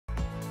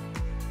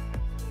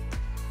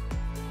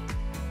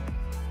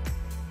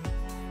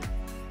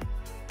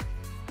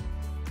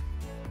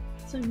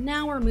So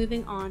now we're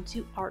moving on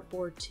to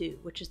Artboard 2,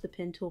 which is the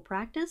pen tool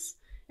practice.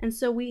 And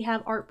so we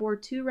have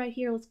Artboard 2 right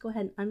here. Let's go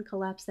ahead and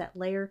uncollapse that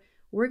layer.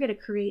 We're going to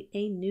create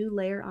a new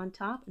layer on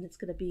top, and it's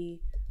going to be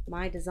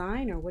my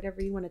design or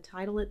whatever you want to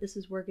title it. This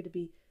is where we're going to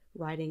be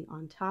writing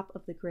on top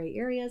of the gray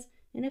areas.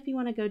 And if you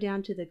want to go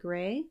down to the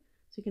gray,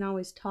 so you can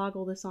always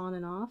toggle this on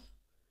and off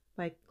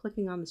by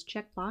clicking on this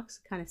checkbox,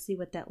 kind of see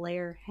what that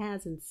layer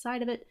has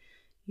inside of it.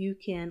 You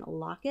can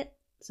lock it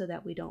so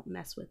that we don't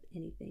mess with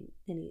anything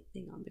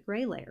on the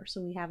gray layer. So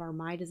we have our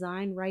My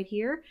Design right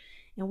here,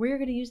 and we're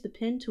going to use the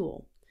pen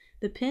tool.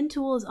 The pen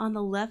tool is on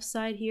the left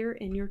side here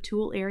in your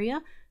tool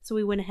area. So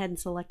we went ahead and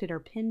selected our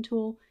pen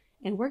tool,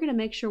 and we're going to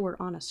make sure we're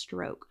on a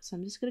stroke. So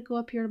I'm just going to go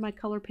up here to my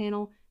color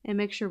panel and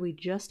make sure we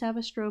just have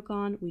a stroke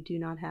on. We do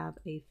not have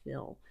a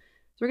fill.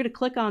 So we're going to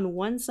click on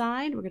one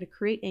side. We're going to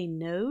create a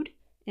node,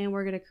 and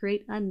we're going to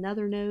create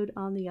another node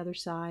on the other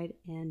side.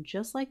 And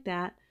just like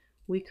that,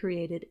 we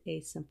created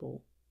a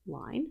simple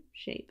line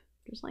shape,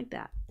 just like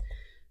that.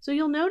 So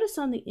you'll notice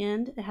on the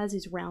end it has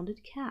these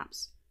rounded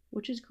caps,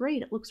 which is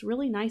great. It looks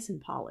really nice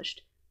and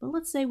polished. But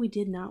let's say we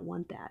did not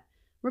want that.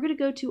 We're going to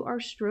go to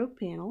our stroke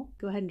panel,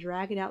 go ahead and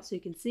drag it out so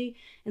you can see,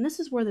 and this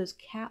is where those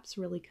caps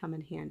really come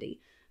in handy.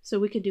 So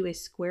we could do a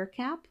square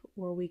cap,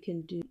 or we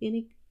can do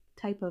any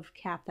type of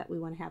cap that we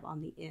want to have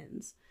on the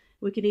ends.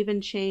 We could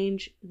even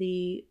change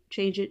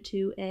it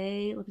to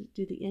a, let's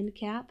do the end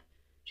cap,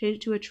 change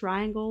it to a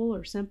triangle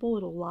or simple.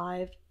 It'll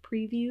live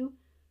preview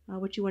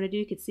what you want to do.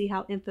 You can see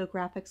how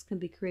infographics can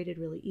be created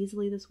really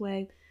easily this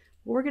way.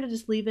 But we're going to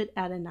just leave it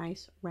at a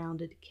nice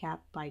rounded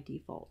cap by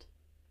default.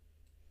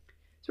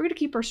 So we're going to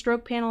keep our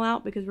stroke panel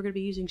out because we're going to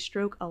be using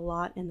stroke a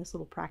lot in this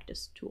little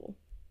practice tool.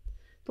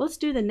 So let's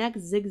do the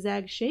next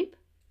zigzag shape.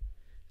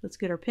 Let's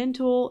get our pen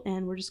tool,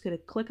 and we're just going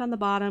to click on the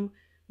bottom.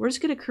 We're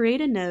just going to create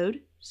a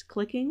node, just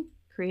clicking,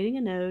 creating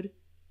a node,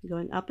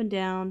 going up and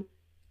down,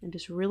 and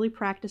just really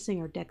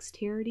practicing our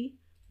dexterity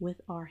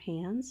with our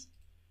hands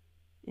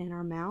and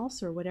our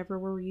mouse or whatever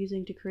we're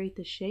using to create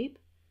the shape.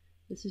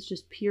 This is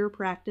just pure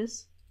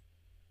practice.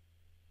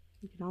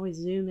 You can always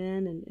zoom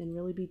in and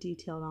really be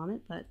detailed on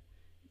it, but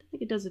I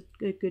think it does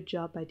a good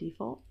job by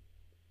default.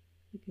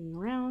 Looking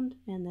around,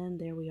 and then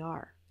there we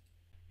are.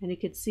 And you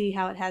can see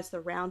how it has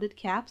the rounded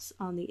caps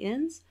on the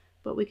ends,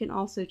 but we can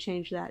also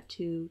change that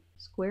to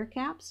square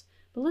caps.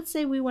 But let's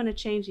say we want to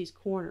change these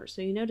corners.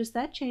 So you notice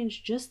that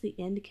changed just the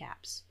end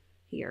caps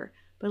here.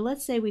 But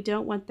let's say we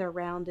don't want them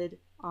rounded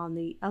on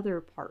the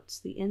other parts,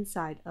 the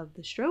inside of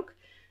the stroke.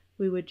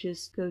 We would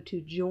just go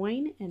to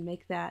join and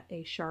make that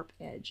a sharp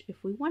edge if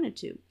we wanted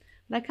to.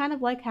 But I kind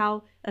of like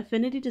how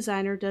Affinity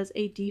Designer does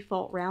a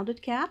default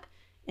rounded cap,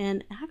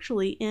 and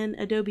actually in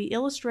Adobe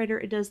Illustrator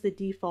it does the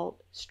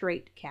default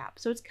straight cap.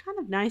 So it's kind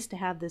of nice to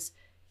have this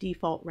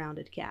default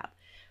rounded cap.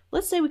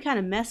 Let's say we kind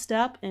of messed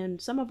up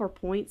and some of our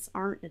points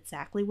aren't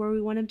exactly where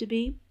we want them to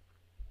be.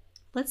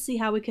 Let's see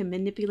how we can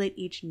manipulate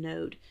each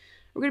node.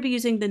 We're going to be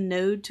using the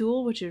node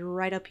tool, which is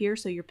right up here.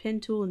 So your pen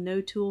tool and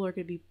node tool are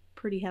going to be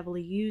pretty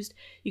heavily used.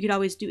 You could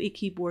always do a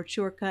keyboard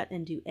shortcut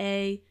and do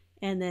A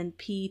and then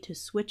P to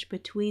switch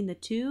between the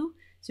two.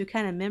 So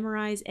kind of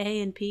memorize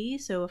A and P.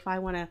 So if I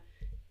want to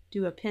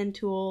do a pen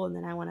tool and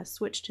then I want to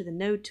switch to the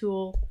node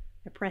tool,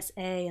 I press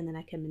A and then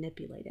I can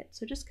manipulate it.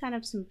 So just kind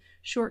of some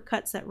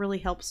shortcuts that really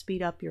help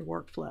speed up your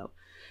workflow.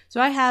 So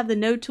I have the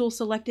node tool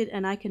selected,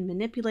 and I can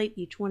manipulate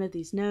each one of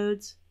these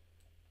nodes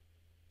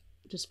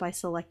just by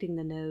selecting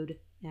the node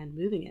and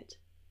moving it.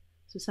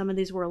 So some of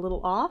these were a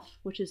little off,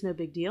 which is no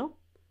big deal.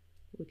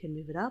 We can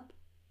move it up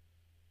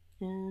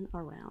and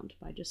around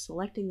by just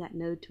selecting that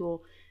node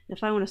tool. And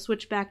if I want to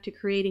switch back to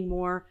creating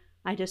more,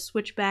 I just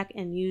switch back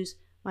and use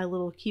my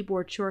little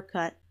keyboard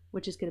shortcut,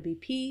 which is going to be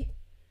P,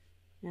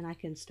 and I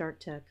can start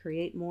to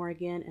create more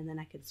again, and then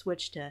I can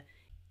switch to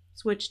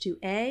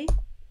A,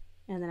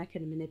 and then I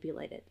can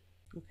manipulate it.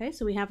 Okay,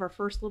 so we have our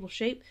first little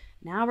shape.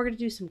 Now we're going to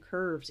do some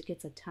curves. It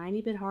gets a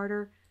tiny bit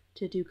harder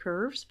to do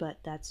curves, but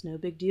that's no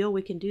big deal.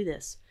 We can do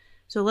this.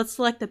 So let's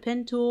select the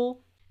pen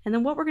tool, and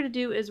then what we're going to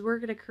do is we're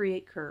going to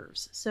create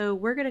curves. So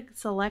we're going to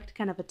select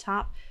kind of a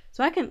top.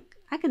 So I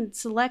can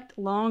select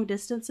long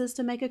distances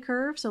to make a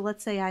curve. So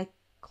let's say I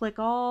click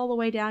all the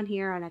way down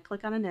here and I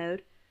click on a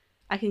node.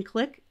 I can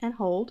click and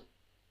hold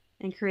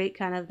and create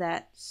kind of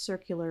that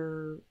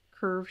circular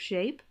curve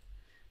shape.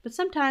 But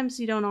sometimes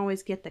you don't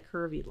always get the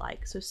curve you'd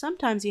like. So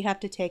sometimes you have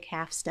to take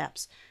half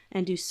steps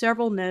and do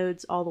several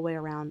nodes all the way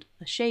around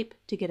a shape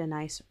to get a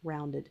nice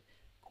rounded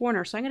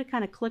corner. So I'm going to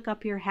kind of click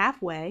up here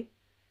halfway,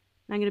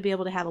 and I'm going to be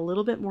able to have a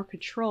little bit more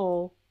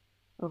control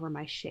over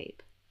my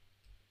shape.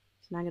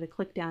 So now I'm going to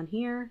click down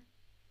here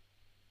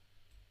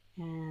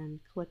and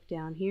click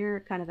down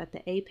here kind of at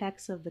the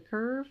apex of the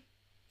curve,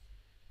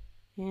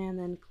 and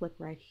then click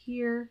right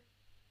here.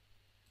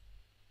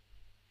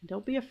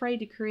 Don't be afraid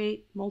to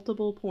create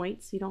multiple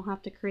points. You don't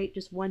have to create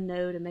just one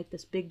node and make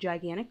this big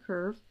gigantic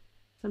curve.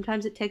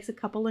 Sometimes it takes a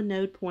couple of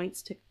node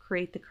points to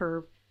create the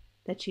curve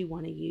that you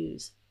want to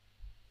use.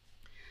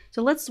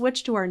 So let's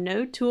switch to our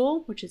node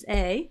tool, which is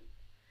A,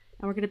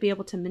 and we're going to be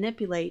able to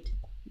manipulate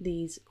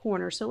these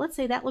corners. So let's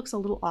say that looks a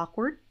little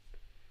awkward.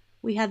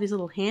 we have these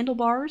little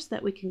handlebars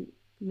that we can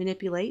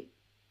manipulate.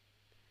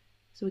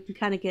 So we can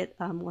kind of get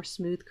a more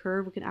smooth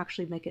curve. We can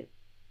actually make it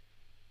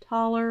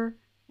taller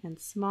and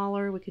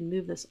smaller. We can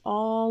move this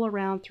all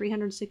around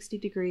 360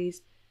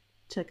 degrees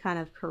to kind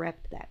of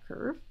correct that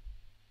curve.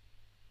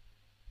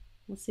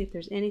 Let's see if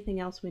there's anything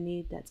else we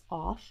need that's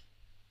off.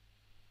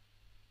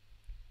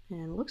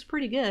 And it looks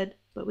pretty good,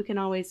 but we can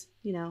always,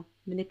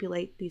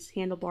 manipulate these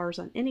handlebars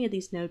on any of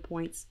these node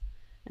points.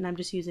 And I'm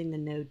just using the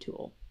node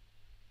tool.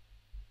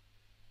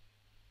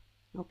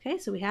 Okay,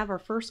 so we have our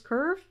first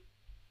curve.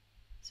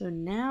 So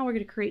now we're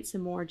going to create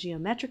some more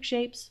geometric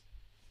shapes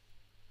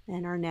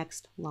and our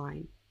next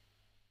line.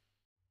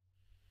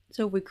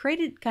 So we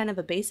created kind of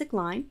a basic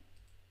line,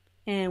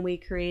 and we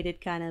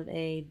created kind of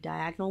a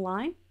diagonal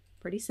line,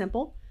 pretty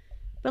simple.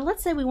 But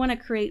let's say we want to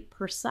create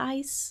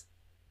precise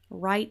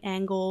right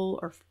angle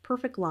or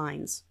perfect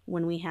lines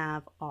when we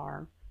have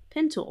our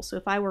pen tool. So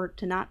if I were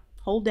to not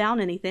hold down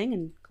anything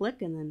and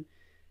click and then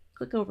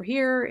click over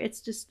here,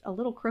 it's just a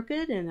little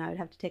crooked and I'd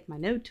have to take my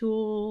node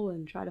tool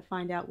and try to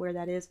find out where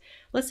that is.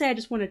 Let's say I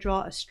just want to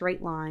draw a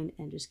straight line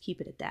and just keep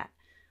it at that.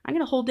 I'm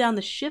going to hold down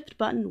the shift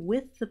button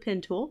with the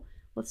pen tool.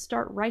 Let's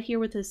start right here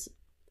with this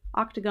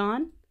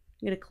octagon.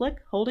 I'm going to click,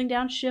 holding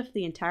down shift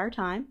the entire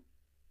time,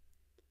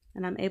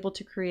 and I'm able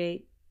to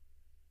create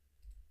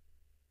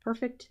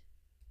perfect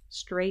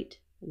straight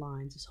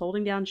lines. Just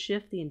holding down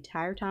shift the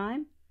entire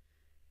time,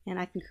 and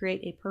I can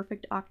create a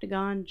perfect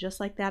octagon just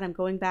like that. I'm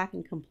going back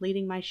and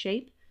completing my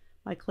shape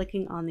by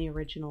clicking on the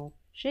original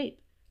shape.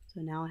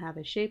 So now I have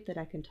a shape that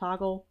I can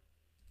toggle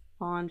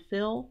on,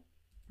 fill,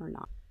 or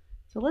not.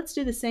 So let's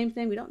do the same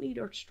thing. We don't need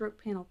our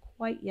stroke panel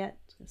quite yet.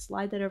 So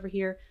slide that over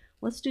here.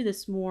 Let's do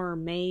this more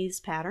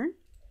maze pattern.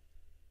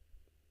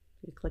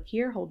 We click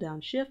here, hold down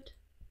shift.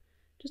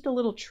 Just a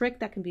little trick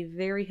that can be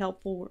very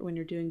helpful when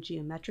you're doing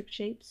geometric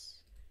shapes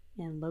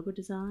and logo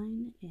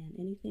design and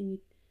anything,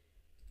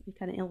 any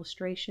kind of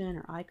illustration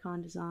or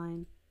icon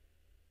design.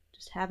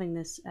 Just having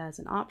this as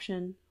an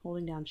option,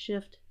 holding down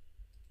shift,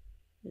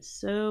 is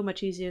so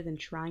much easier than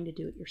trying to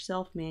do it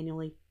yourself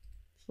manually.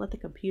 Just let the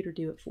computer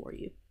do it for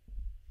you.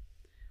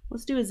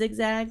 Let's do a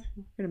zigzag.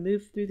 We're going to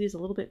move through these a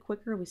little bit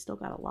quicker. We still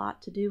got a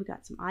lot to do. We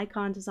got some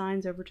icon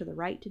designs over to the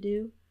right to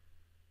do.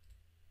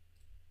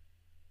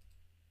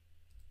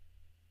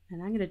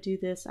 And I'm going to do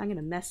this. I'm going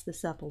to mess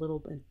this up a little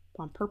bit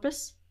on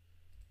purpose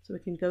so we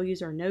can go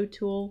use our node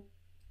tool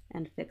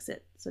and fix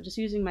it. So just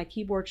using my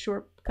keyboard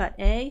shortcut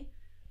A,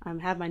 I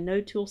have my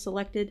node tool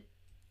selected,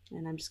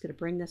 and I'm just going to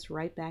bring this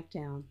right back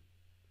down.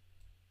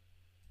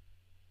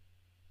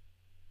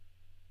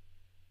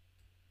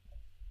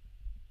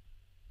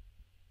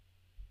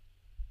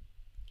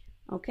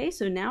 Okay,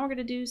 so now we're going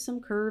to do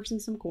some curves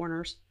and some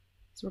corners.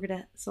 So we're going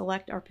to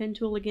select our pen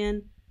tool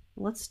again.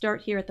 Let's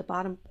start here at the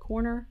bottom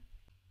corner.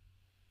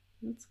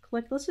 Let's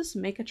click, let's just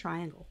make a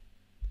triangle.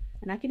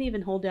 And I can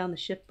even hold down the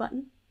shift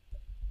button.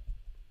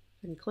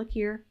 I can click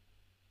here,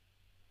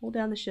 hold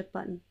down the shift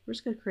button. We're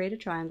just going to create a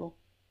triangle.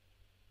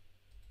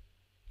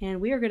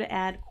 And we are going to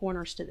add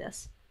corners to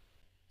this.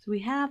 So we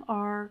have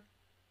our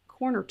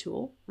corner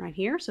tool right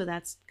here. So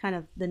that's kind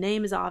of, the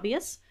name is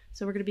obvious.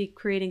 So we're going to be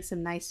creating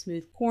some nice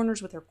smooth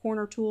corners with our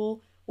corner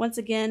tool. Once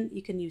again,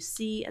 you can use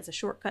C as a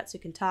shortcut so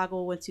you can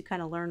toggle. Once you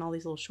kind of learn all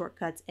these little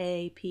shortcuts,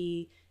 A,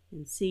 P,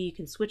 and C, you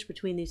can switch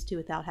between these two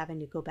without having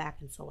to go back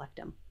and select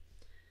them.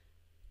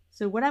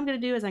 So what I'm going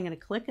to do is I'm going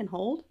to click and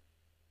hold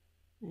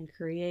and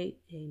create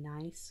a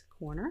nice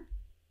corner.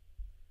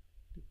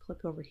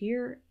 Click over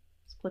here,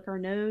 let's click our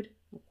node,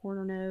 our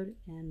corner node,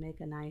 and make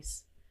a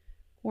nice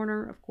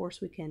corner. Of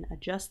course, we can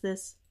adjust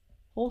this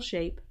whole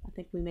shape. I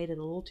think we made it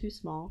a little too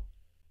small.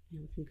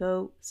 And we can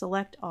go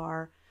select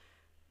our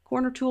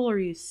corner tool or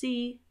use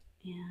C,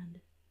 and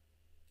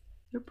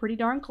they're pretty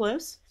darn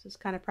close. So it's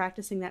kind of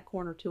practicing that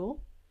corner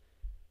tool.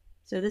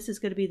 So this is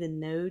going to be the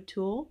node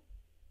tool.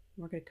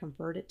 We're going to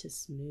convert it to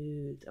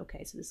smooth.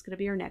 Okay, so this is going to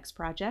be our next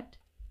project.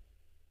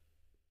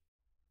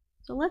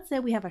 So let's say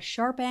we have a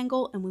sharp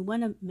angle and we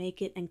want to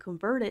make it and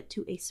convert it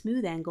to a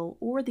smooth angle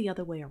or the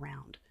other way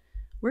around.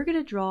 We're going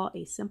to draw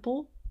a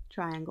simple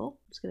triangle.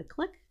 I'm just going to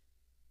click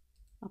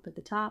up at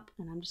the top,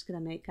 and I'm just going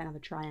to make kind of a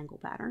triangle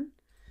pattern.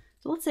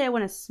 So let's say I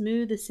want to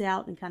smooth this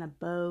out and kind of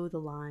bow the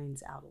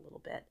lines out a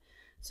little bit.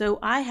 So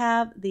I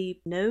have the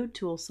node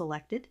tool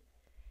selected,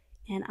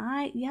 and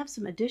you have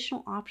some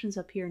additional options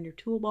up here in your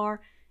toolbar,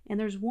 and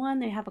there's one,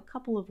 they have a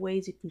couple of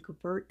ways you can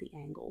convert the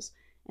angles,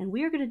 and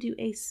we are going to do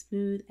a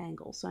smooth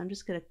angle. So I'm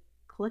just going to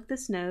click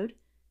this node,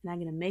 and I'm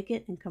going to make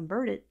it and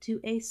convert it to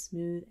a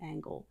smooth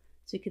angle.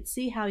 So you can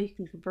see how you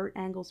can convert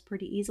angles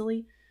pretty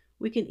easily.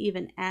 We can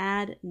even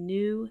add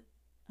new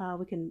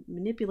we can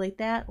manipulate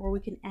that, or we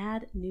can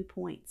add new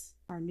points,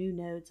 our new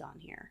nodes on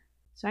here.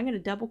 So I'm going to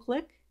double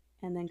click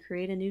and then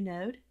create a new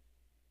node.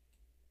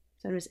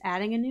 So I'm just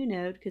adding a new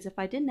node, because if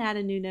I didn't add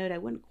a new node, I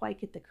wouldn't quite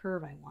get the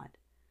curve I want.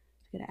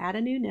 I'm going to add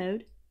a new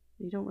node.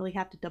 You don't really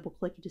have to double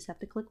click, you just have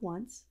to click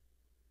once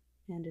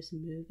and just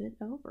move it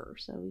over.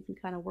 So we can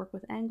kind of work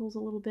with angles a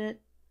little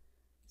bit.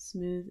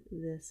 smooth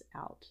this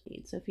out.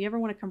 So if you ever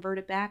want to convert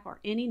it back, or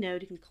any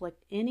node, you can click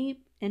any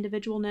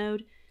individual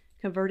node,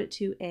 convert it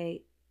to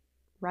a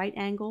right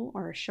angle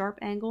or a sharp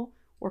angle,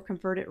 or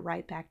convert it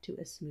right back to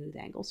a smooth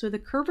angle. So the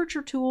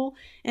curvature tool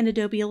in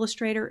Adobe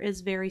Illustrator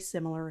is very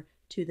similar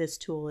to this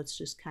tool. It's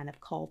just kind of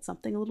called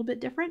something a little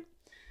bit different.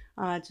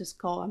 I'm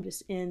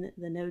just in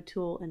the node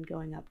tool and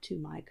going up to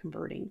my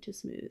converting to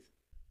smooth.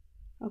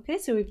 Okay,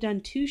 so we've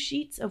done 2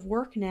 sheets of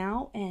work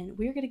now, and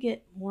we're going to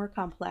get more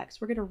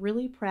complex. We're going to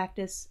really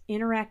practice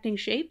interacting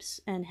shapes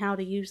and how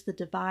to use the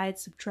divide,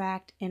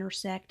 subtract,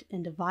 intersect,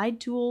 and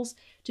divide tools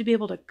to be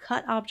able to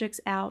cut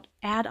objects out,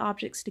 add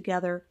objects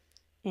together,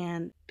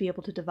 and be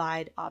able to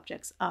divide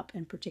objects up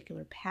in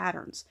particular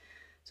patterns.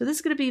 So this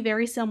is going to be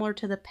very similar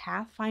to the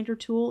Pathfinder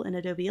tool in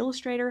Adobe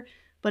Illustrator,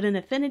 but in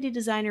Affinity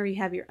Designer you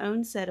have your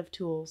own set of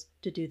tools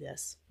to do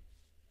this.